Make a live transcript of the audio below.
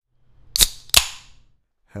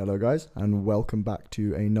Hello, guys, and welcome back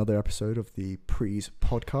to another episode of the Prees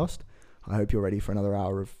podcast. I hope you're ready for another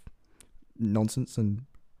hour of nonsense and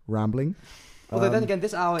rambling. Although then again,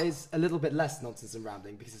 this hour is a little bit less nonsense and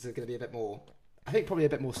rambling because it's going to be a bit more, I think probably a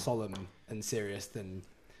bit more solemn and serious than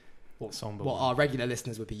what our regular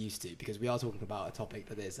listeners would be used to, because we are talking about a topic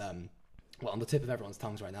that is on the tip of everyone's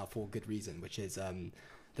tongues right now for good reason, which is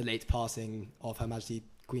the late passing of Her Majesty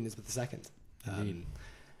Queen Elizabeth II.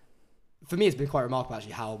 For me, it's been quite remarkable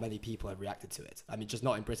actually how many people have reacted to it. I mean, just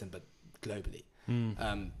not in Britain, but globally.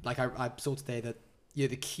 I saw today that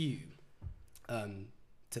the queue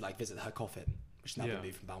to visit her coffin, which has now been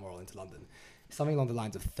moved from Balmoral into London, is something along the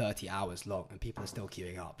lines of 30 hours long, and people are still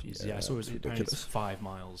queuing up. I saw it's 5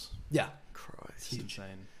 miles. Yeah, Christ, it's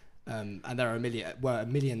insane. And there are a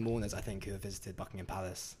million mourners, I think, who have visited Buckingham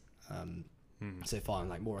Palace so far,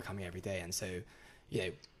 and more are coming every day. And so,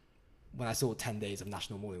 when I saw 10 days of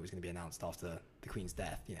national mourning was going to be announced after the Queen's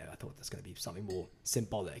death, I thought there's going to be something more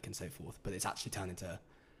symbolic and so forth, but it's actually turned into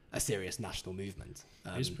a serious national movement.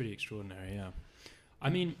 It's pretty extraordinary, yeah. I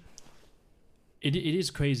mean, it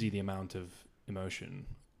is crazy the amount of emotion,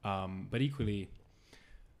 but equally,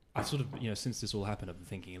 I've sort of, since this all happened, I've been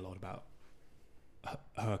thinking a lot about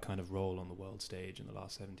her kind of role on the world stage in the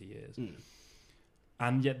last 70 years.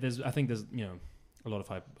 And yet I think there's a lot of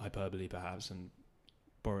hyperbole perhaps, and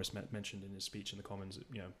Boris mentioned in his speech in the Commons,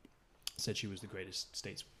 said she was the greatest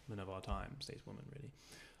stateswoman of our time, stateswoman really.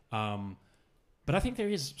 But I think there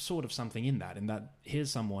is sort of something in that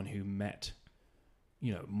here's someone who met,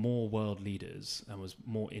 more world leaders and was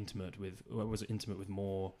intimate with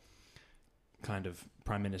more kind of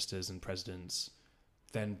prime ministers and presidents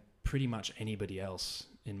than pretty much anybody else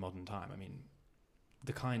in modern time. I mean,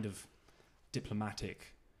 the kind of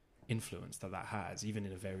diplomatic influence that has, even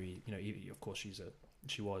in a very, of course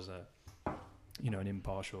she was an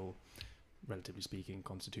impartial, relatively speaking,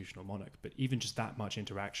 constitutional monarch, but even just that much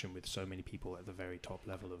interaction with so many people at the very top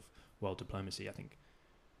level of world diplomacy, I think,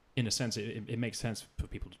 in a sense, it makes sense for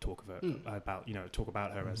people to talk about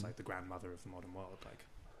her as the grandmother of the modern world.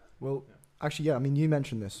 Actually, I mean, you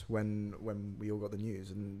mentioned this when we all got the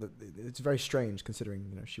news, and it's very strange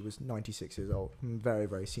considering she was 96 years old, very,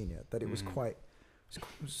 very senior, that it was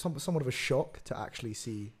somewhat of a shock to actually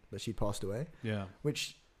see that she passed away. Yeah,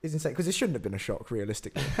 which is insane because it shouldn't have been a shock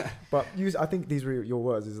realistically. But I think these were your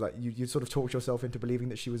words. Is you sort of talked yourself into believing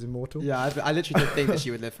that she was immortal. Yeah, I literally did think that she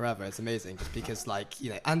would live forever. It's amazing, just because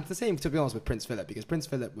and the same, to be honest, with Prince Philip, because Prince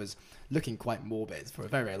Philip was looking quite morbid for a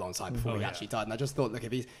very, very long time before he actually died, and I just thought, look,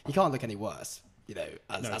 if he can't look any worse,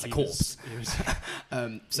 as a corpse.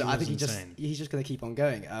 So I think he's just going to keep on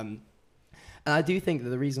going. And I do think that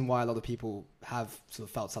the reason why a lot of people have sort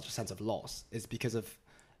of felt such a sense of loss is because of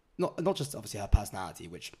not just obviously her personality,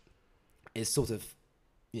 which is sort of,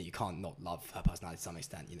 you can't not love her personality to some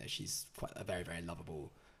extent. She's quite a very, very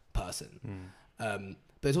lovable person. But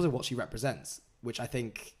it's also what she represents, which I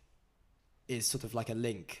think is sort of like a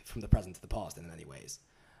link from the present to the past in many ways.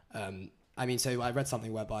 I mean, so I read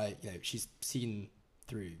something whereby, she's seen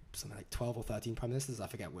through something like 12 or 13 prime ministers, I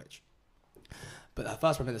forget which. But her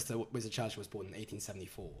first prime minister, Winston Churchill, was born in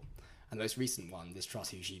 1874. And the most recent one, Liz Truss,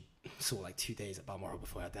 who she saw 2 days at Balmoral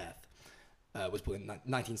before her death, was born in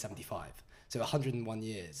 1975. So 101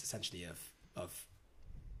 years, essentially, of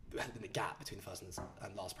the gap between the first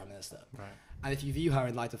and last prime minister. Right. And if you view her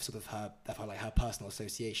in light of sort of her personal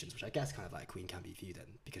associations, which I guess kind of like a queen can be viewed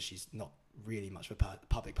in, because she's not really much of a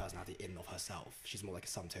public personality in and of herself. She's more like a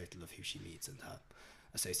sum total of who she meets and her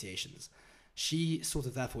associations. She sort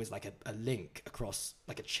of therefore is like a link across,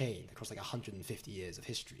 like a chain across 150 years of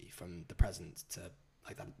history from the present to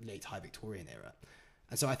that late high Victorian era.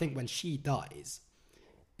 And so I think when she dies,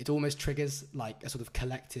 it almost triggers a sort of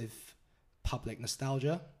collective public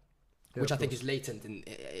nostalgia, which I think is latent in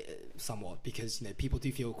somewhat, because people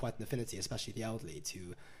do feel quite an affinity, especially the elderly,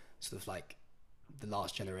 to sort of the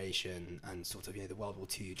last generation and sort of the World War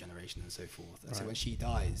II generation and so forth. And so when she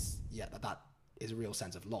dies, that is a real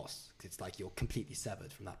sense of loss. It's you're completely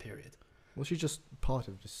severed from that period. Well, she's just part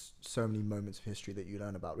of just so many moments of history that you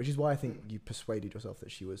learn about, which is why I think you persuaded yourself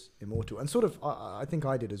that she was immortal. And sort of, I think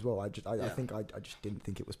I did as well. I think I just didn't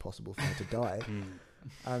think it was possible for her to die.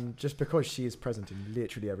 And just because she is present in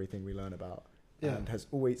literally everything we learn about, and has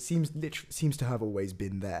always seems to have always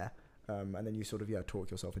been there. And then you sort of talk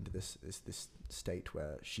yourself into this state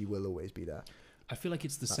where she will always be there. I feel like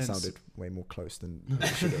it's the that sense... sounded way more close than it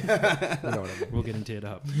should have. You know what I mean? We're getting teared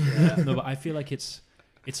up. No, but I feel like it's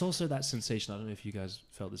also that sensation, I don't know if you guys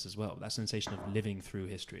felt this as well, that sensation of living through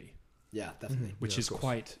history. Yeah, definitely. Which is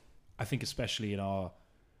quite, I think especially in our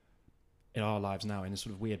lives now, in a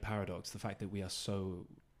sort of weird paradox, the fact that we are so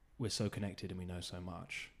we're so connected and we know so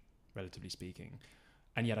much, relatively speaking,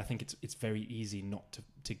 and yet I think it's very easy not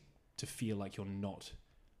to feel like you're not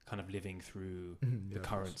kind of living through the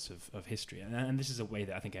currents of history, and this is a way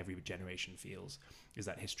that I think every generation feels, is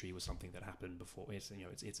that history was something that happened before. It's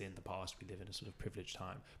in the past. We live in a sort of privileged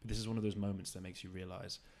time, but this is one of those moments that makes you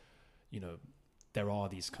realize, there are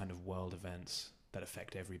these kind of world events that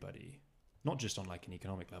affect everybody, not just on like an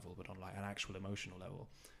economic level, but on like an actual emotional level,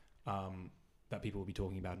 that people will be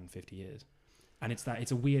talking about in 50 years. And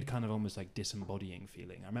it's a weird kind of almost like disembodying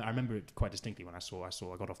feeling. I remember it quite distinctly when I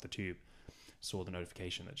got off the tube, saw the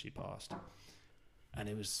notification that she'd passed, and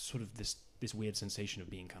it was sort of this weird sensation of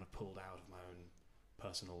being kind of pulled out of my own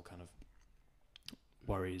personal kind of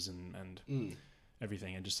worries and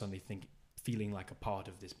everything, and just suddenly feeling like a part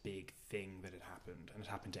of this big thing that had happened, and it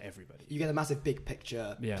happened to everybody. You get a massive big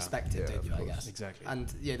picture perspective, don't you, I guess? Exactly. And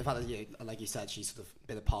the fact that, like you said, she's sort of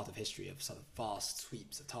been a part of history of sort of vast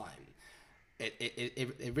sweeps of time.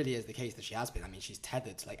 It really is the case that she has been. I mean, she's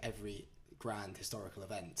tethered to like every grand historical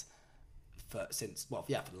event for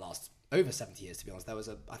the last over 70 years, to be honest.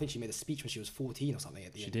 I think she made a speech when she was 14 or something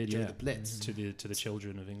at the end during the Blitz. To the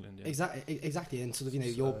children of England. Yeah. Exactly. And sort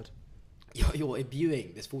of, you're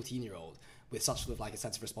imbuing this 14-year-old with such sort of like a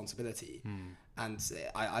sense of responsibility. And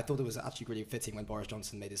I thought it was actually really fitting when Boris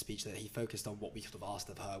Johnson made a speech that he focused on what we sort of asked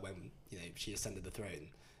of her when, she ascended the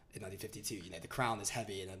throne in 1952. The crown is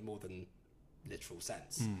heavy in a more than literal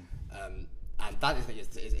sense. And that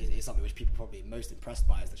is something which people are probably most impressed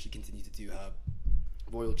by, is that she continued to do her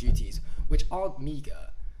royal duties, which aren't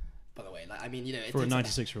meagre, by the way. Like, I mean, for a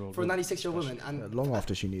 96-year-old woman, and long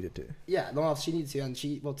after she needed to. Yeah, long after she needed to, and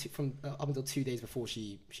she from up until 2 days before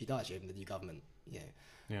she died, she opened the new government. Yeah.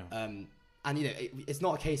 And it's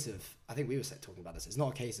not a case of, I think we were talking about this. It's not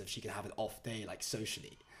a case of she can have an off day like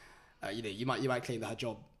socially. You might claim that her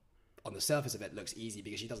job on the surface of it looks easy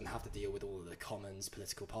because she doesn't have to deal with all of the Commons,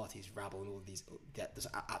 political parties, rabble, and all of these this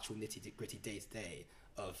actual nitty gritty day to day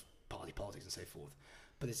of party politics and so forth.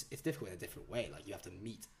 But it's difficult in a different way. Like, you have to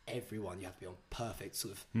meet everyone. You have to be on perfect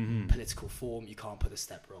sort of political form. You can't put a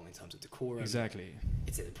step wrong in terms of decorum. Exactly.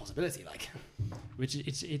 It's an impossibility. Like, which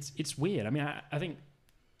it's weird. I mean,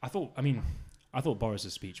 I thought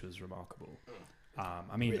Boris's speech was remarkable.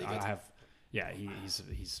 Really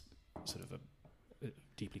he's sort of a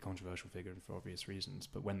deeply controversial figure for obvious reasons,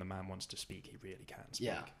 but when the man wants to speak, he really can speak.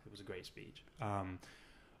 Yeah. It was a great speech. But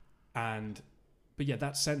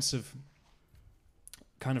that sense of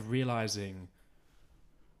kind of realizing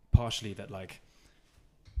partially that, like,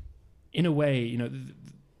 in a way, and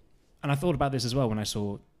I thought about this as well when I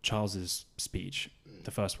saw Charles's speech,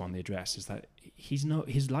 the first one, the address, is that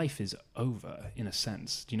his life is over in a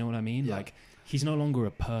sense. Do you know what I mean? Yeah. Like, he's no longer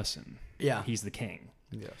a person. Yeah. He's the king.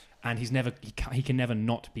 Yes. And he can never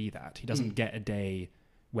not be that. He doesn't get a day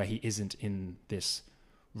where he isn't in this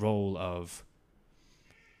role of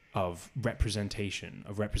representation,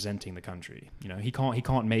 of representing the country. He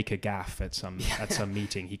can't make a gaffe at some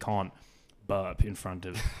meeting. He can't burp in front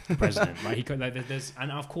of the president. Right? He could,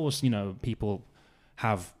 and of course, people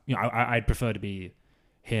have. I'd prefer to be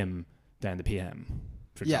him than the PM,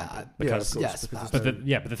 for example. Because, but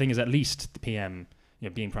the thing is, at least the PM,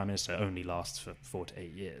 being prime minister only lasts for 4 to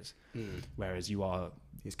 8 years, whereas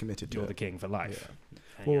he's committed to you're it. the king for life.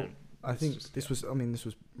 Yeah. Well, I think this was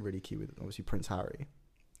really key with obviously Prince Harry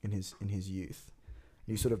in his youth.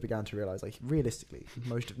 You sort of began to realize, like, realistically,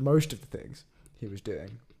 most of the things he was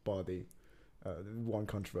doing, bar the one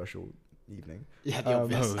controversial evening. Yeah, the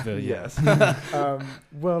obvious. Yes.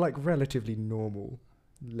 Well, like, relatively normal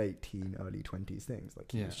late teen, early 20s things.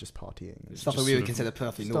 Like, he was just partying. Stuff that we would consider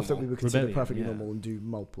perfectly normal. Stuff that we would consider perfectly normal and do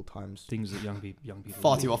multiple times. Things that young people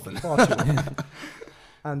far too often.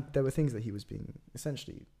 And there were things that he was being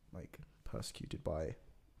essentially, like, persecuted by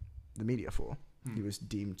the media for. He was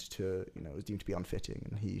deemed to be unfitting,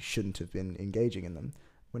 and he shouldn't have been engaging in them.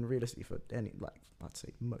 When realistically, for any, like, I'd say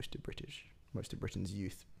most of Britain's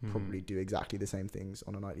youth probably do exactly the same things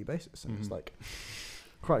on a nightly basis, and it's like,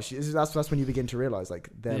 Christ, that's when you begin to realize, like,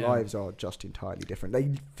 their lives are just entirely different.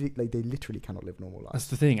 They literally cannot live normal lives. That's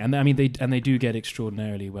the thing, and I mean they do get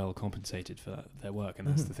extraordinarily well compensated for their work, and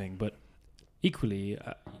that's the thing. But equally,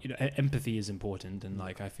 empathy is important, and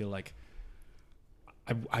like I feel like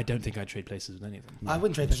I don't think I'd trade places with any of them. I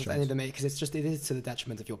wouldn't trade places with any of them, mate, because it is to the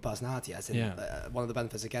detriment of your personality. As in, one of the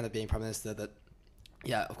benefits again of being prime minister that,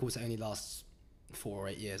 of course, it only lasts 4 or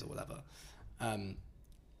 8 years or whatever,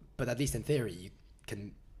 but at least in theory you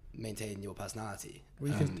can maintain your personality.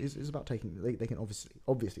 Well, it's about taking. They can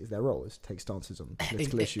obviously it's their role is to take stances on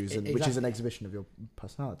political issues, and which is an exhibition of your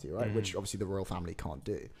personality, right? Which obviously the royal family can't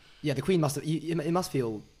do. Yeah, the Queen must have. It must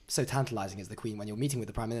feel so tantalising as the Queen when you're meeting with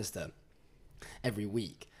the Prime Minister every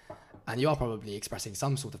week, and you are probably expressing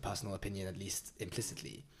some sort of personal opinion, at least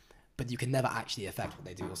implicitly, but you can never actually affect what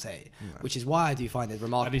they do or say, which is why I do find it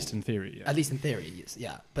remarkable. At least in theory. Yeah. At least in theory, yes,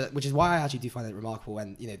 yeah. But which is why I actually do find it remarkable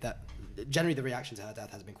when, that generally the reaction to her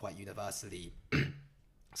death has been quite universally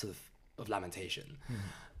sort of lamentation.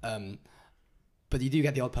 But you do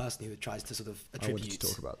get the odd person who tries to sort of attribute... I wanted to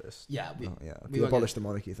talk about this. Yeah. We abolish the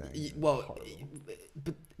monarchy thing. Well,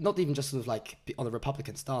 but not even just sort of like on a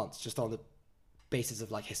Republican stance, just on the basis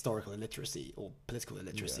of like historical illiteracy or political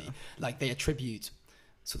illiteracy. Yeah. Like they attribute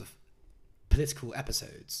sort of political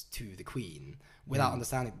episodes to the Queen without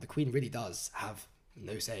understanding that the Queen really does have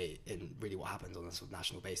no say in really what happens on a sort of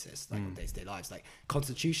national basis, like on day-to-day lives. Like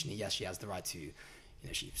constitutionally, yes, she has the right to,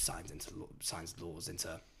 she signs laws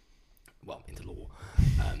into law.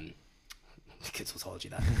 Good tautology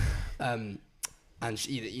there. And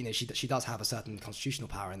she does have a certain constitutional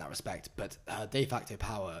power in that respect, but her de facto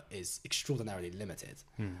power is extraordinarily limited.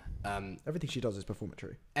 Everything she does is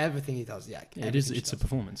performatory. Everything he does, yeah. It's a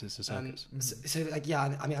performance. It's a circus. So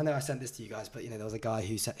I mean, I know I sent this to you guys, but there was a guy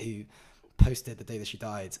who posted the day that she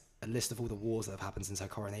died a list of all the wars that have happened since her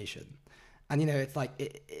coronation. And, it's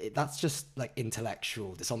like, that's just like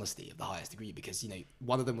intellectual dishonesty of the highest degree, because,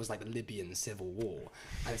 one of them was like the Libyan civil war.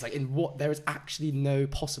 And it's like, there is actually no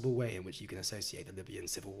possible way in which you can associate the Libyan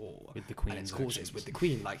civil war with the Queen's and its causes with the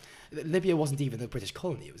Queen. Like, Libya wasn't even a British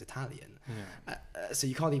colony, it was Italian. Yeah. So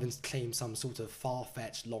you can't even claim some sort of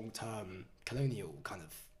far-fetched long-term colonial kind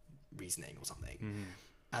of reasoning or something.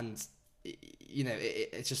 And,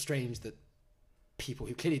 it's just strange that people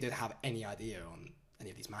who clearly don't have any idea on any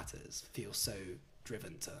of these matters feel so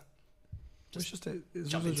driven to just a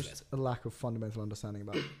lack of fundamental understanding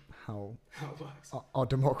about how it works. Our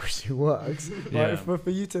democracy works. Yeah. Like, for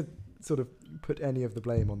you to sort of put any of the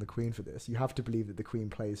blame on the Queen for this, you have to believe that the Queen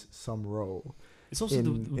plays some role it's also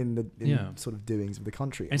in the sort of doings of the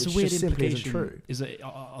country. And which it's a weird just simply isn't true. Is that,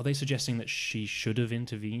 are they suggesting that she should have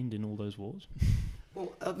intervened in all those wars?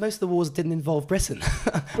 Well, most of the wars didn't involve Britain.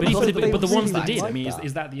 but the ones that did, I mean,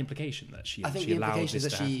 is that the implication that she I think she the implication is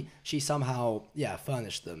that she somehow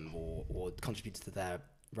furnished them or contributed to their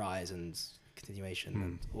rise and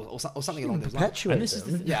continuation or something along those lines. And this is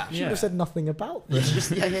she would have said nothing about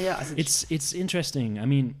this. It's interesting. I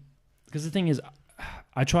mean, because the thing is,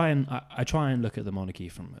 I try and look at the monarchy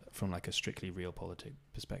from like a strictly realpolitik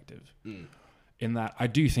perspective. In that I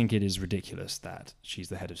do think it is ridiculous that she's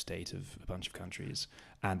the head of state of a bunch of countries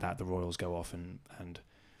and that the royals go off and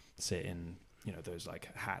sit in those like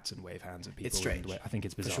hats and wave hands at people. It's strange. I think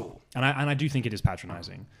it's bizarre. Sure. And I do think it is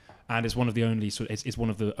patronising, and it's one of the only sort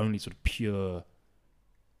of pure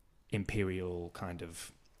imperial kind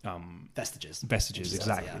of vestiges.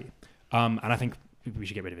 Exactly. And I think we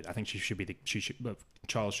should get rid of it. I think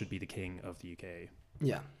Charles should be the king of the UK.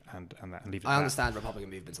 Yeah, and leave it. I understand Republican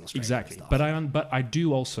movements in Australia. Exactly, and stuff. But I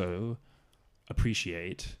do also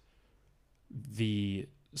appreciate the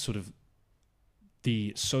sort of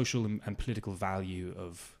the social and political value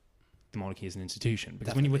of the monarchy as an institution.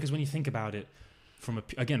 Because when you think about it from a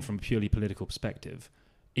purely political perspective,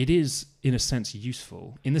 it is in a sense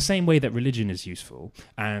useful in the same way that religion is useful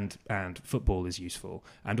and football is useful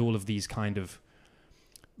and all of these kind of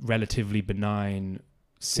relatively benign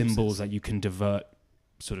symbols that you can divert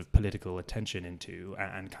sort of political attention into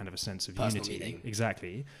and kind of a sense of personal unity. meaning.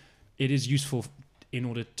 Exactly. It is useful in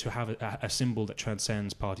order to have a symbol that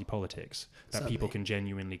transcends party politics, that Certainly. people can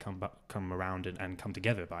genuinely come around and come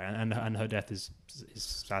together by. And her death is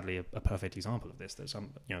sadly a perfect example of this. There's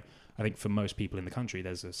I think for most people in the country,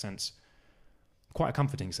 there's a sense, quite a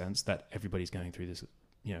comforting sense, that everybody's going through this,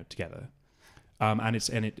 together. And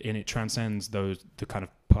it transcends the kind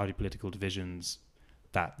of party political divisions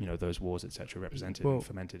that those wars etc. represented and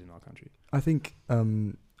fermented in our country. I think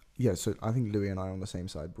so I think Louis and I are on the same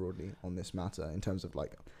side broadly on this matter in terms of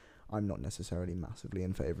like I'm not necessarily massively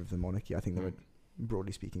in favour of the monarchy. I think there are,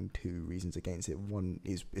 broadly speaking, two reasons against it. One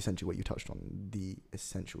is essentially what you touched on, the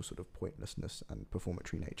essential sort of pointlessness and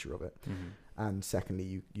performatory nature of it. And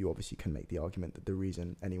secondly, you obviously can make the argument that the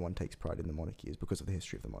reason anyone takes pride in the monarchy is because of the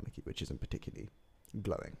history of the monarchy, which isn't particularly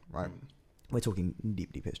glowing, right? We're talking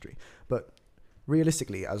deep history. But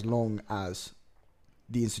realistically, as long as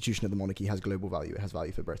the institution of the monarchy has global value, it has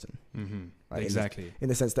value for Britain. Right? Exactly. In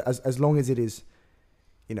the sense that as long as it is,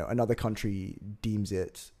 another country deems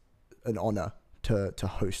it an honour to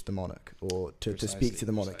host the monarch or to speak to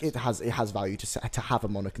the monarch. Precisely. It has value to have a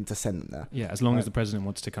monarch and to send them there. Yeah, as long as the president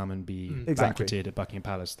wants to come and be banqueted at Buckingham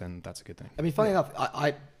Palace, then that's a good thing. I mean, funny enough,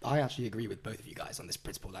 I actually agree with both of you guys on this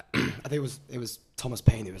principle. That I think it was Thomas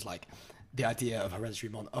Paine who was like, the idea of an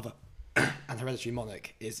hereditary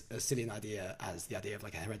monarch is as silly an idea as the idea of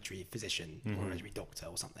like a hereditary physician or a hereditary doctor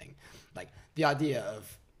or something. Like the idea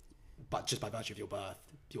of, but just by virtue of your birth,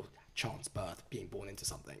 your chance birth, being born into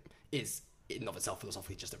something is in of itself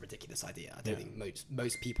philosophically just a ridiculous idea. I don't think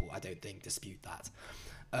most people, I don't think, dispute that.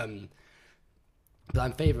 But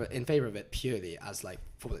I'm in favor of it purely as like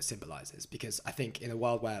for what it symbolizes, because I think in a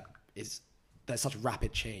world where there's such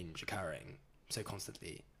rapid change occurring so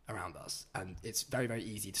constantly around us, and it's very, very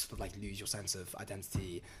easy to sort of like lose your sense of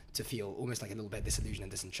identity, to feel almost like a little bit disillusioned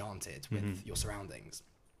and disenchanted with your surroundings.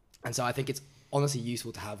 And so I think it's honestly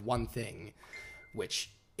useful to have one thing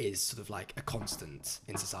which is sort of like a constant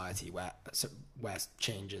in society where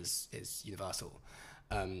change is universal.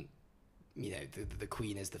 The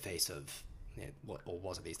Queen is the face of, or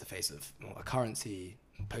was at least the face of a currency,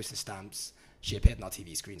 postage stamps. She appeared on our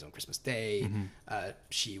TV screens on Christmas Day.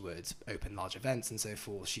 She would open large events and so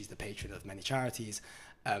forth. She's the patron of many charities.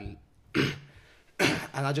 And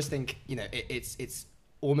I just think, it's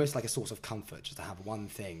almost like a source of comfort just to have one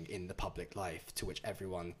thing in the public life to which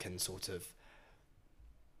everyone can sort of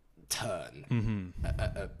turn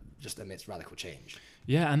just amidst radical change.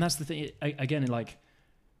 Yeah, and that's the thing. Again, like,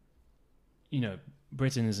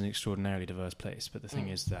 Britain is an extraordinarily diverse place, but the thing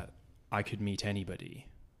is that I could meet anybody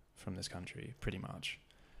from this country, pretty much,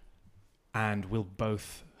 and we'll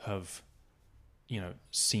both have,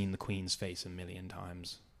 seen the Queen's face a million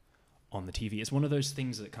times on the TV. It's one of those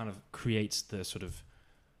things that kind of creates the sort of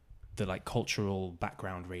the like cultural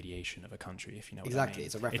background radiation of a country, if you know what I mean.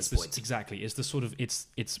 It's a reference point. Exactly. It's the sort of it's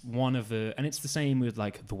one of the, and it's the same with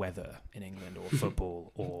like the weather in England or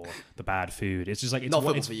football or the bad food. It's just like it's not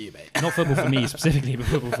football for you, mate. Not football for me specifically, but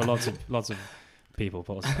football for lots of people.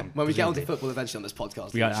 When we get onto football eventually on this podcast,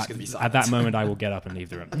 it's just going to be silent. At that moment, I will get up and leave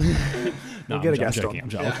the room. No, we'll I'm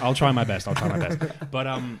joking. I'll try my best. But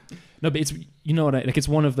no, but it's it's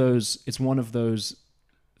one of those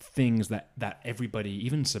things that everybody,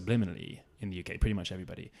 even subliminally in the UK, pretty much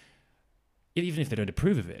everybody, even if they don't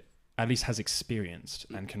approve of it, at least has experienced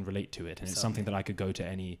and can relate to it. And it's something that I could go to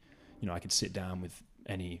any, I could sit down with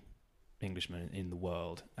any Englishman in the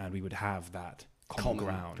world and we would have that common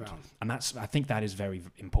ground. And I think that is very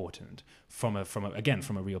important from a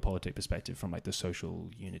realpolitik perspective, from like the social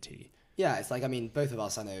unity. Yeah, it's like, both of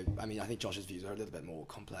us, I think Josh's views are a little bit more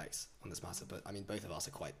complex on this matter, but both of us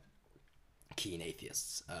are quite keen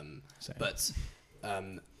atheists. But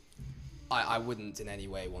I wouldn't in any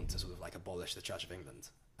way want to sort of like abolish the Church of England,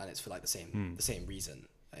 and it's for like the same reason,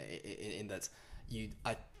 in that you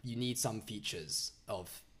need some features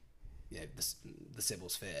of the civil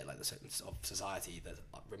sphere, like of society, that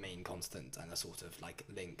remain constant and are sort of like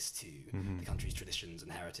links to the country's traditions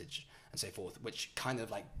and heritage and so forth, which kind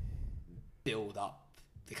of like build up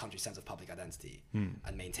the country's sense of public identity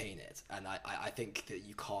and maintain it. And I think that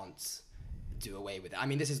you can't do away with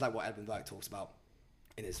it. this is like what Edmund Burke talks about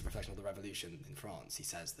in his reflection of the revolution in France. He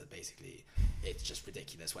says that basically it's just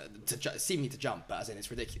ridiculous, seemingly to jump, but as in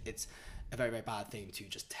it's ridiculous. It's a very, very bad thing to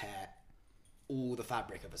just tear all the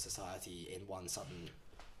fabric of a society in one sudden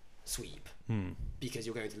sweep, because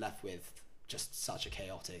you're going to be left with just such a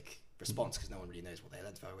chaotic response, because no one really knows what they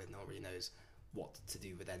identify with, no one really knows what to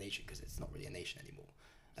do with their nation, because it's not really a nation anymore.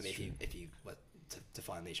 If you were to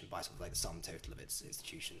define a nation by sort of like the sum total of its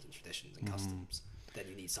institutions and traditions and customs, then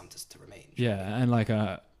you need some to remain. Yeah, and like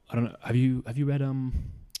I don't know, have you read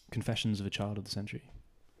Confessions of a Child of the Century?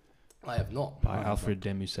 I have not. By Alfred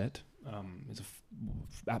de Musset. It's a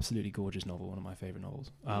absolutely gorgeous novel, one of my favorite novels.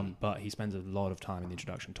 But he spends a lot of time in the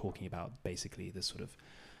introduction talking about basically this sort of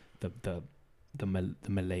the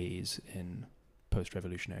malaise in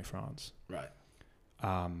post-revolutionary France. Right.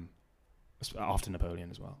 After Napoleon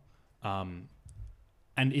as well.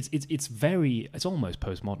 And it's almost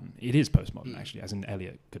postmodern. It is postmodern, actually, as in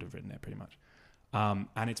Eliot could have written it pretty much.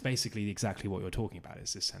 And it's basically exactly what you're talking about,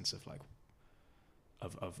 is this sense of like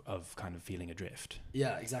of kind of feeling adrift.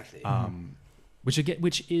 Yeah, exactly.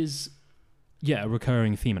 Which is a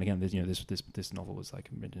recurring theme. And again, this novel was like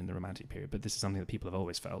written in the Romantic period, but this is something that people have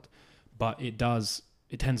always felt. But it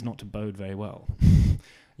tends not to bode very well.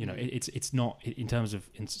 It's not in terms of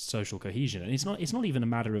social cohesion, and it's not even a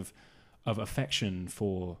matter of affection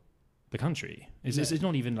for the country. It's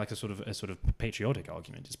not even like a sort of patriotic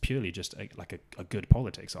argument. It's purely just a good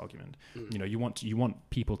politics argument. You want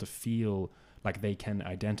people to feel like they can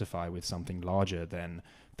identify with something larger than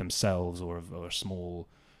themselves or a small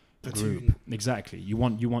group. Exactly. You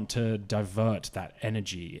want to divert that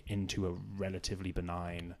energy into a relatively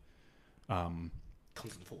benign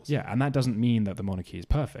constant force. Yeah, and that doesn't mean that the monarchy is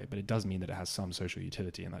perfect, but it does mean that it has some social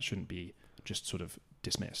utility, and that shouldn't be just sort of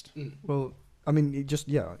dismissed. Well, I mean,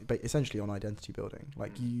 but essentially on identity building,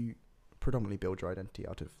 like you predominantly build your identity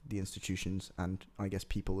out of the institutions and I guess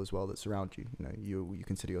people as well that surround you. You know, you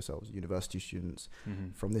consider yourselves university students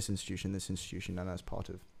from this institution, and as part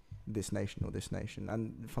of this nation or this nation.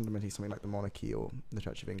 And fundamentally, something like the monarchy or the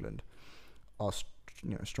Church of England are,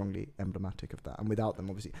 strongly emblematic of that. And without them,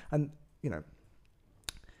 obviously, and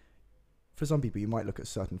for some people, you might look at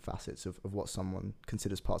certain facets of what someone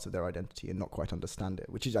considers parts of their identity and not quite understand it,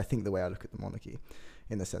 which is, I think, the way I look at the monarchy,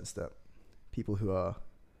 in the sense that people who are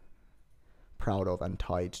proud of and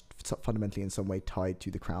fundamentally in some way tied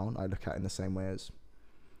to the crown, I look at in the same way as,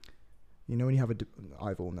 when you have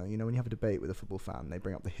when you have a debate with a football fan, they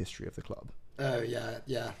bring up the history of the club. Oh,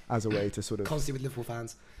 yeah. As a way to sort of... Constantly with Liverpool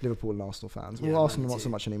fans. Liverpool and Arsenal fans. Yeah, well, Arsenal not so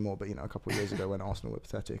much anymore, but, a couple of years ago when Arsenal were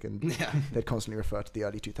pathetic and they'd constantly refer to the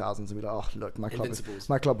early 2000s and be like, oh, look, my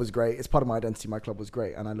club was great. It's part of my identity. My club was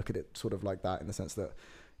great. And I look at it sort of like that in the sense that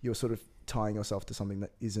you're sort of tying yourself to something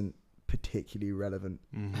that isn't particularly relevant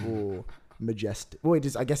or majestic. Well, it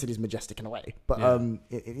is. I guess it is majestic in a way, but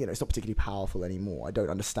it's not particularly powerful anymore. I don't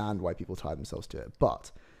understand why people tie themselves to it,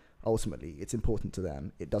 but ultimately, it's important to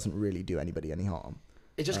them. It doesn't really do anybody any harm.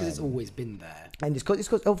 It's just because it's always been there, and it's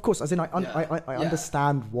because of course, as in I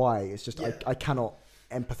understand why. It's just I cannot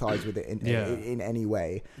empathize with it in any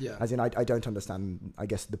way. Yeah. As in, I don't understand, I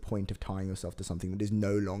guess, the point of tying yourself to something that is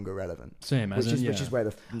no longer relevant. Same, which is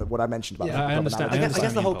where what I mentioned about. I understand. I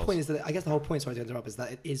guess the whole point is that sorry to interrupt, is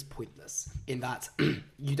that it is pointless in that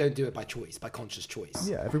you don't do it by choice, by conscious choice.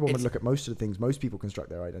 Yeah, everyone would look at most of the things most people construct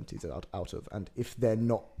their identities out of, and if they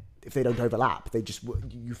don't overlap,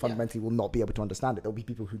 you fundamentally will not be able to understand it. There'll be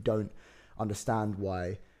people who don't understand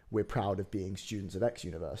why we're proud of being students of X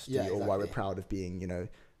university, or why we're proud of being,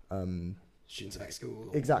 students of X school.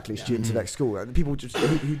 Exactly, students of X school. And people just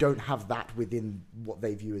who don't have that within what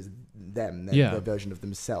they view as their version of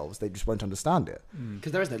themselves, they just won't understand it.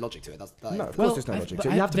 Because there is no logic to it. No, of course there's no logic to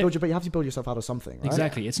it. You have to build yourself out of something, right?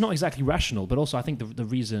 Exactly. It's not exactly rational, but also I think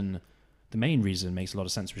the main reason makes a lot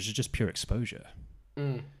of sense, which is just pure exposure.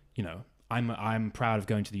 I'm proud of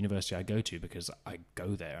going to the university I go to because I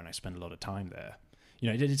go there and I spend a lot of time there.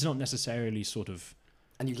 It's not necessarily sort of...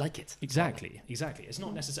 And you like it. Exactly. It's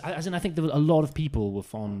not necessarily... As in, I think a lot of people were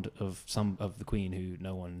fond of some of the Queen who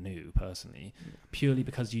no one knew personally, purely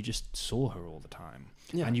because you just saw her all the time.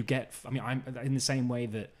 Yeah. And you get... I'm in the same way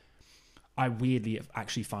that I weirdly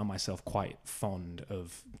actually found myself quite fond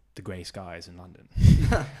of the grey skies in London.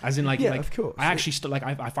 As in, of course. I actually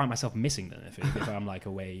I find myself missing them if I'm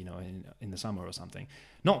away, in the summer or something.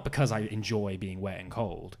 Not because I enjoy being wet and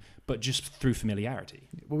cold, but just through familiarity.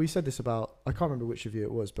 Well, we said this about, I can't remember which of you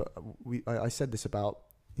it was, but I said this about,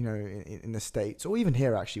 in the States, or even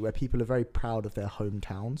here actually, where people are very proud of their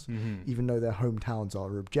hometowns, even though their hometowns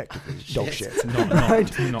are objectively dog shit.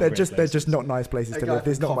 They're just not nice places to live.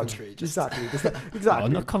 There's not much. Exactly.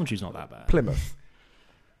 Well, Coventry's not that bad. Plymouth.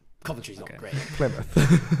 Coventry's not great.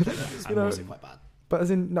 Plymouth. I'm also quite bad. But as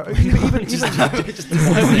in, no, why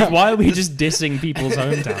are we just dissing people's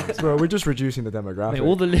hometowns? Well, we're just reducing the demographic.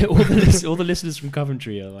 All the listeners from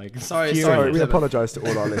Coventry are like... Sorry. We apologise to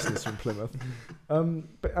all our listeners from Plymouth.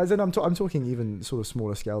 But as in, I'm talking even sort of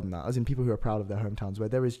smaller scale than that. As in, people who are proud of their hometowns, where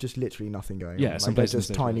there is just literally nothing going on. Yeah, some places there's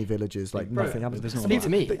just tiny villages, nothing happens. To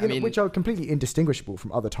me, which are completely indistinguishable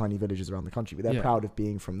from other tiny villages around the country, but they're proud of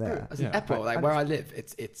being from there. As in Epworth, where I live,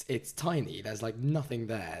 it's tiny. There's nothing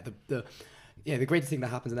there. The greatest thing that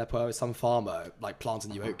happens in Epworth is some farmer plants a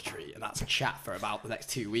new oak tree, and that's chat for about the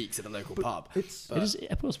next 2 weeks at the local pub.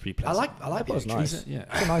 Epworth's pretty pleasant. I like Epworth's nice. It's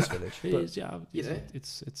a nice village. It is, yeah.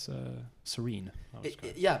 It's serene.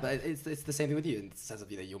 But it's the same thing with you in the sense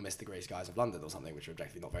of you'll miss the grey skies of London or something, which are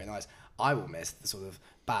objectively not very nice. I will miss the sort of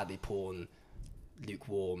badly porn,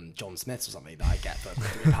 lukewarm John Smiths or something that I get for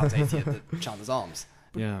 £3.80 at the Chandler's Arms.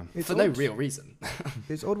 Yeah, for no real reason.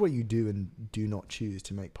 It's odd what you do and do not choose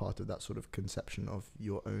to make part of that sort of conception of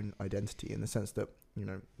your own identity, in the sense that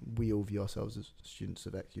we all view ourselves as students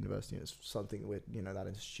of X university, and it's something that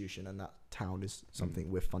institution and that town is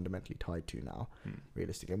something we're fundamentally tied to now,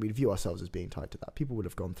 realistically, and we view ourselves as being tied to that. People would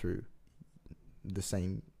have gone through the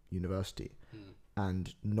same university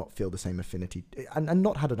and not feel the same affinity and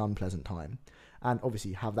not had an unpleasant time. And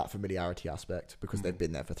obviously have that familiarity aspect because they've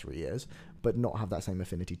been there for 3 years, but not have that same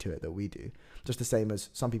affinity to it that we do. Just the same as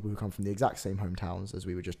some people who come from the exact same hometowns as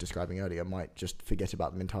we were just describing earlier might just forget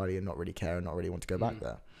about them entirely and not really care and not really want to go back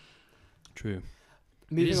there. True.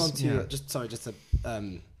 Moving on to just to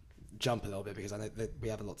jump a little bit because I know that we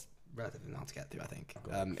have a lot relatively now to get through. I think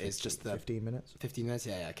it's just the 15 minutes. 15 minutes.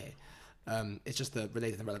 Yeah, okay. It's just the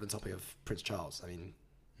related and relevant topic of Prince Charles. I mean,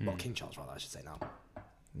 well, King Charles rather, I should say now.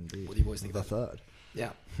 Indeed. What do you boys think The of that? third.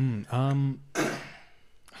 Yeah.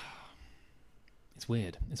 It's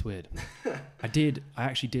weird. I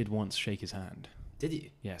actually did once shake his hand. Did you?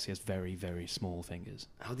 Yes, he has very, very small fingers.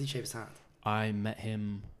 How did you shave his hand? I met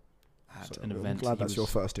him at an event. I'm glad that's your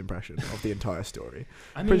first impression of the entire story.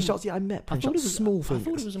 I mean, Prince Charles, I met Prince Charles. Small fingers. I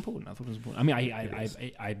thought it was important. I mean,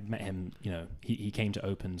 I met him. You know, he came to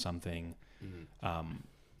open something,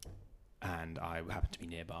 and I happened to be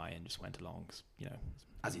nearby and just went along. 'Cause, you know,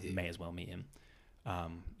 as you do, may as well meet him.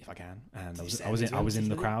 If I can, and Did I was in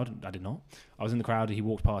the crowd. I did not. I was in the crowd. He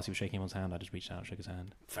walked past. He was shaking everyone's hand. I just reached out, shook his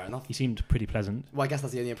hand. Fair enough. He seemed pretty pleasant. Well, I guess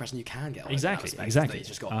that's the only impression you can get. Exactly. He's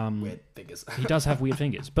just got weird fingers. He does have weird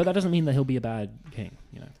fingers, but that doesn't mean that he'll be a bad king.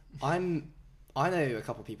 You know. I know a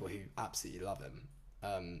couple of people who absolutely love him.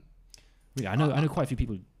 Really, I know quite a few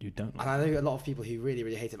people who don't. And I know a lot of people who really,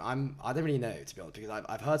 really hate him. I don't really know, to be honest, because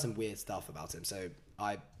I've heard some weird stuff about him. So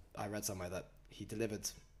I read somewhere that he delivered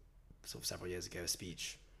sort of several years ago a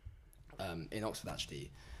speech in Oxford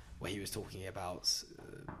actually, where he was talking about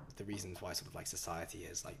the reasons why sort of like society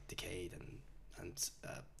has like decayed and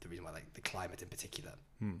the reason why like the climate in particular.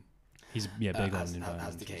 He's big on environment.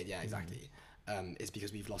 Has decayed. Yeah, exactly. Is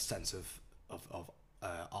because we've lost sense of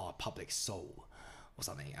our public soul or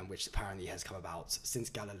something, and which apparently has come about since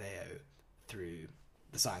Galileo through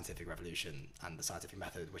the scientific revolution and the scientific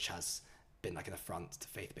method, which has been like an affront to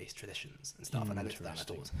faith-based traditions and stuff. And I looked at that and I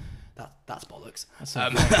thought, that's bollocks.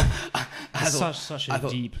 That's such a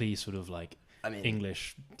deeply sort of like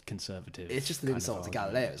English conservative. It's just an insult to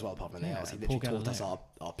Galileo as well, apart from anything else. He literally taught us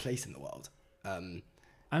our place in the world. I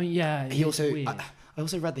mean, yeah. He also, I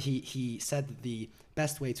also read that he said that the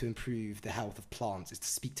best way to improve the health of plants is to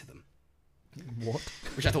speak to them. What?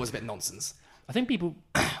 Which I thought was a bit nonsense. I think people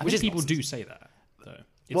do say that though.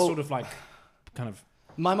 It's sort of like kind of.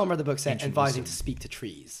 My mum read the book advising to speak to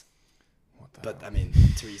trees. But I mean,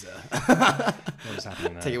 Teresa. What is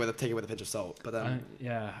happening there? Take it with a pinch of salt. But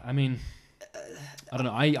I mean, I don't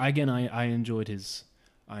know. I enjoyed his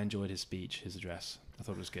speech, his address. I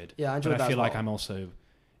thought it was good. Yeah, I enjoyed that. But I feel like I'm also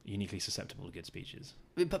uniquely susceptible to good speeches.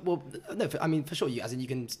 But no, I mean for sure. You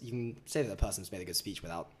can say that a person's made a good speech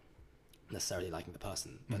without necessarily liking the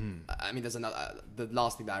person. But I mean, there's another. The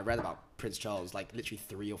last thing that I read about Prince Charles, like literally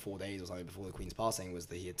 3 or 4 days or something before the Queen's passing, was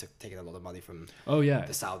that he had taken a lot of money from the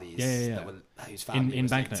Saudis. Yeah. Whose family in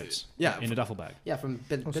banknotes. Yeah, in a duffel bag. Yeah, from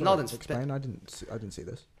Bin Laden's. Explain. I didn't see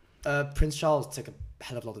this. Prince Charles took a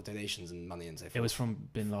hell of a lot of donations and money and so forth. It was from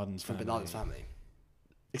Bin Laden's family. From Bin Laden's family.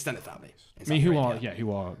 Extended family. I mean, who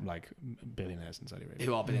are like billionaires in Saudi Arabia.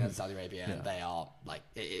 Who are billionaires in Saudi Arabia, and they are like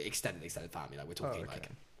extended family. Like we're talking like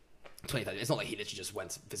 20. It's not like he literally just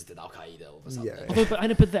went and visited Al Qaeda or something.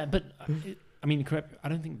 Yeah. I mean, correct. I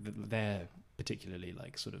don't think that they're particularly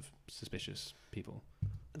like sort of suspicious people.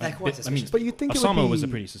 They're quite suspicious. I mean, but you think Osama was a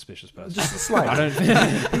pretty suspicious person. Just slightly. I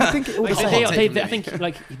don't think it all I think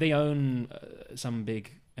like they own some big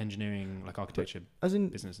engineering like architecture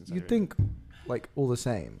business. You'd think like all the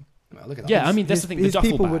same. Well, look at that. Yeah, I mean that's the thing. The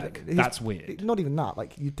duffel bag. That's weird. weird. Not even that.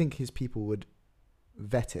 Like you'd think his people would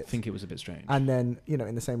vet it. Think it was a bit strange. And then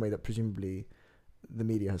in the same way that presumably the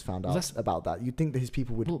media has found out about that, you'd think that his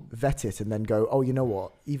people would vet it and then go, oh, you know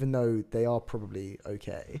what? Even though they are probably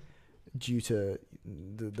okay, due to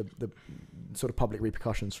the sort of public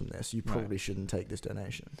repercussions from this, you probably shouldn't take this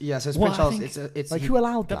donation. Yeah, so Prince Charles, it's like who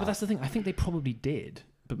allowed that? But that's the thing. I think they probably did,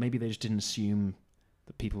 but maybe they just didn't assume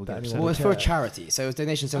that people would get upset. Well, it's for a charity, so it was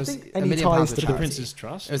donations. So it was $1 million to the Prince's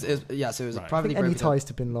Trust. So it was privately. Any ties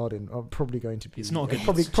to Bin Laden are probably going to be. It's not good.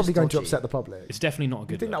 Probably going to upset the public. It's definitely not a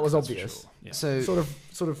good. I think that was obvious. Sure. Yeah. So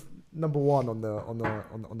sort of number one on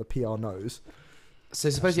the PR nose. So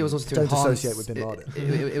supposedly it was also to don't enhance. Associate with Bin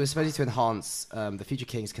Laden. It was supposedly to enhance the future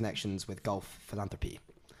king's connections with Gulf philanthropy.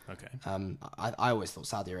 Okay. I always thought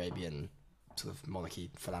Saudi Arabian sort of monarchy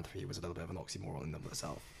philanthropy was a little bit of an oxymoron in and of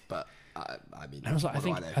itself, but I mean, and also, I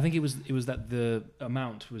think it was that the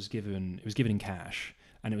amount was given. It was given in cash,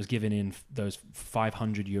 and it was given in those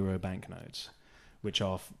 €500 banknotes, which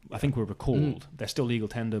are I think were recalled. They're still legal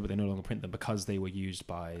tender, but they no longer print them because they were used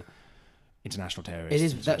by international terrorists. It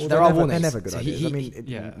is. There are warnings. They're never good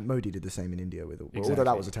ideas. Modi did the same in India with, although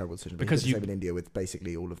that was a terrible decision. Because he did the same in India with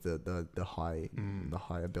basically all of the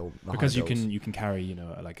higher bill. Because you can carry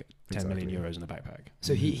like 10 million euros in a backpack.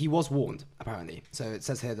 So he was warned apparently. So it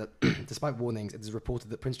says here that despite warnings, it is reported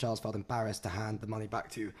that Prince Charles felt embarrassed to hand the money back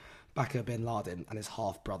to Bakr bin Laden and his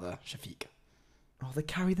half brother Shafiq. Oh, they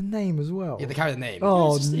carry the name as well. Yeah, they carry the name.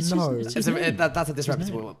 Oh, it's no. That's a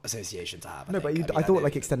disreputable association to have. No, but I thought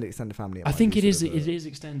like extended family. I think it is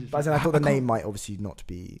extended. But I thought the name might obviously not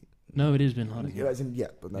be. No, it is Bin Laden. Yeah,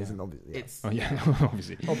 but as in obviously. It's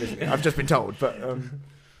obviously. Obviously, I've just been told, but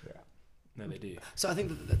no, they do. So I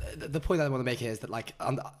think the point I want to make here is that like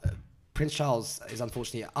Prince Charles is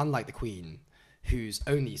unfortunately, unlike the Queen, whose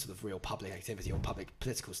only sort of real public activity or public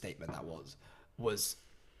political statement that was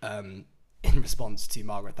in response to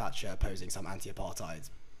Margaret Thatcher opposing some anti-apartheid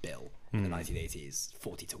bill in the 1980s,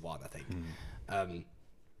 40-1, I think.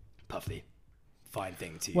 Perfectly fine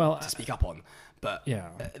thing to speak up on, but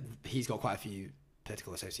he's got quite a few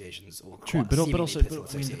political associations, or true, but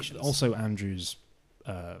also Andrew's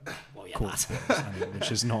that.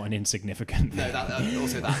 Which is not an insignificant thing. No,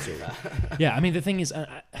 also that too. Yeah, I mean the thing is,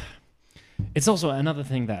 it's also another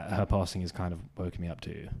thing that her passing has kind of woken me up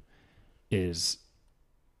to, is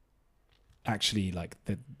actually like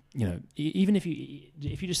the even if you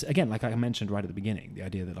just, again, like I mentioned right at the beginning, the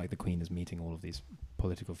idea that like the Queen is meeting all of these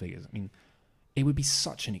political figures. I mean, it would be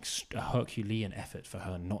such a Herculean effort for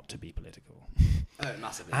her not to be political. Oh,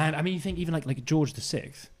 massively. And I mean, you think even like George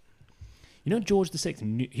VI. You know, George VI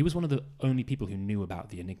he was one of the only people who knew about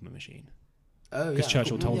the Enigma machine. Oh, yeah. Because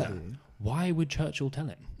Churchill told him. Why would Churchill tell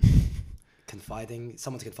him?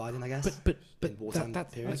 Someone to confide in, I guess. But in wartime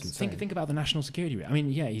periods. Think about the national security. I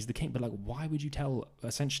mean, yeah, he's the king, but like, why would you tell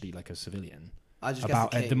essentially like a civilian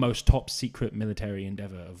about the most top secret military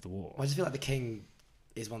endeavor of the war? I just feel like the king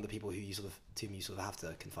is one of the people who you sort of have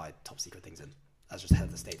to confide top secret things in, as just head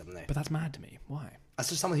of the state. I don't know. But that's mad to me. Why? That's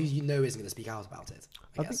just someone who you know isn't going to speak out about it.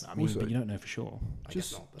 I guess. I mean, but you don't know for sure.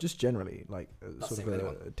 Just generally, like sort of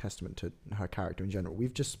a testament to her character in general.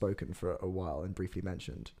 We've just spoken for a while and briefly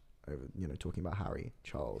mentioned, talking about Harry,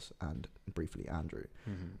 Charles, and briefly Andrew,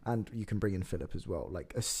 and you can bring in Philip as well.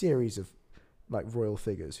 Like a series of like royal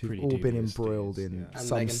figures who've all been embroiled in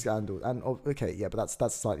some scandal. And but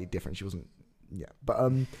that's slightly different. She wasn't. Yeah, but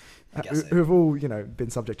who have all been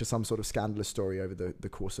subject to some sort of scandalous story over the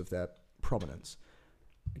course of their prominence.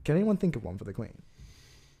 Can anyone think of one for the Queen?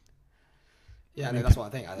 Yeah, that's what I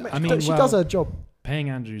think. I mean, she does her job. Paying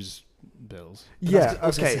Andrew's bills. Yeah,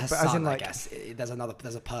 okay, but as in like, I guess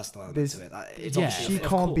there's a personal element to it. She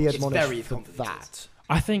can't be admonished for that.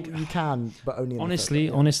 I think you can, but only.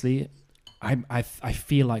 Honestly, I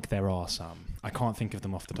feel like there are some. I can't think of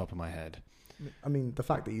them off the top of my head. I mean, the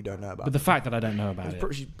fact that you don't know about it. But the fact that I don't know about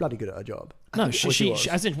it. She's bloody good at her job. No, she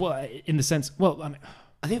as in, well, in the sense, well, I mean,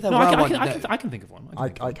 I think there I can think of one. I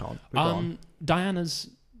can't.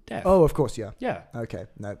 Diana's death. Oh, of course, yeah. Yeah. Okay.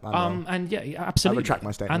 No. And yeah, absolutely. I retract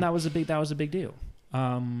my statement. And that was a big deal.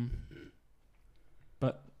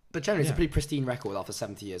 But generally, it's a pretty pristine record after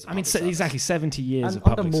 70 years. I mean, exactly 70 years of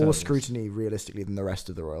public service. Under more scrutiny, realistically, than the rest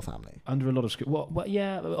of the royal family. Under a lot of scrutiny. Well,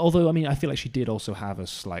 yeah. Although, I mean, I feel like she did also have a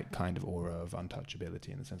slight kind of aura of untouchability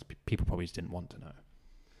in the sense people probably just didn't want to know.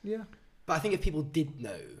 Yeah. But I think if people did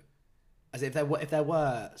know, as if there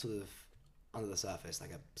were sort of under the surface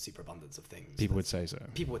like a superabundance of things, people would say so.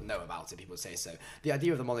 People would know about it. People would say so. The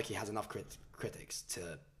idea of the monarchy has enough critics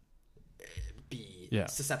to be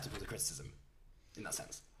susceptible to criticism. In that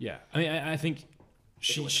sense, yeah. I mean, I think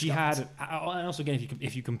she had. And also, again,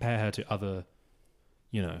 if you compare her to other,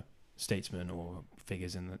 statesmen or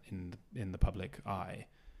figures in the public eye,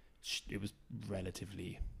 it was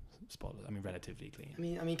relatively spotless. I mean, relatively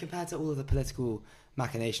clean. I mean, compared to all of the political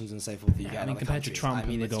machinations and so forth, compared to Trump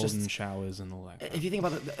and the golden showers and all that. If you think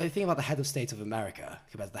about the head of state of America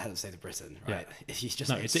compared to the head of state of Britain, right? Yeah. It's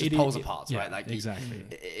just poles apart, yeah, right? Like exactly.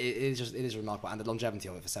 It is remarkable, and the longevity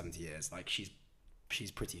of it for 70 years, like she's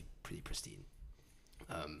pretty pristine.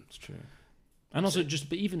 It's true. And also,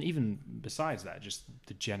 but even besides that, just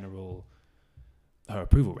the general her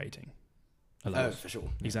approval rating alone. Oh, for sure.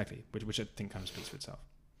 Exactly, which I think kind of speaks for itself.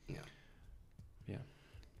 Yeah.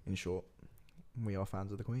 In short, we are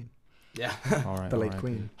fans of the Queen. Yeah. All right. The late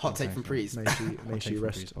Queen. Hot take from Prees. May she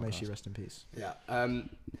rest in peace. Yeah.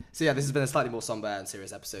 So yeah, this has been a slightly more somber and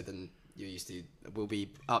serious episode than you're used to. We'll be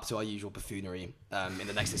up to our usual buffoonery in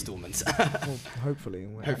the next installment. Well, hopefully.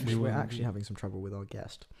 We're actually having some trouble with our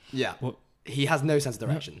guest. Yeah. Well, he has no sense of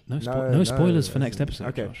direction. No spoilers for next episode.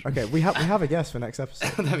 Okay. Josh. Okay. We have a guest for next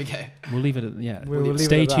episode. There we go. We'll leave it at We'll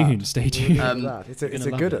stay tuned. Stay tuned. It's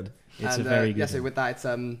a good one. It's a very good. Yeah. So with that, it's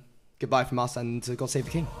goodbye from us and God save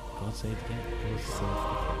the King. God save the King. God save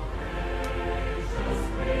the King.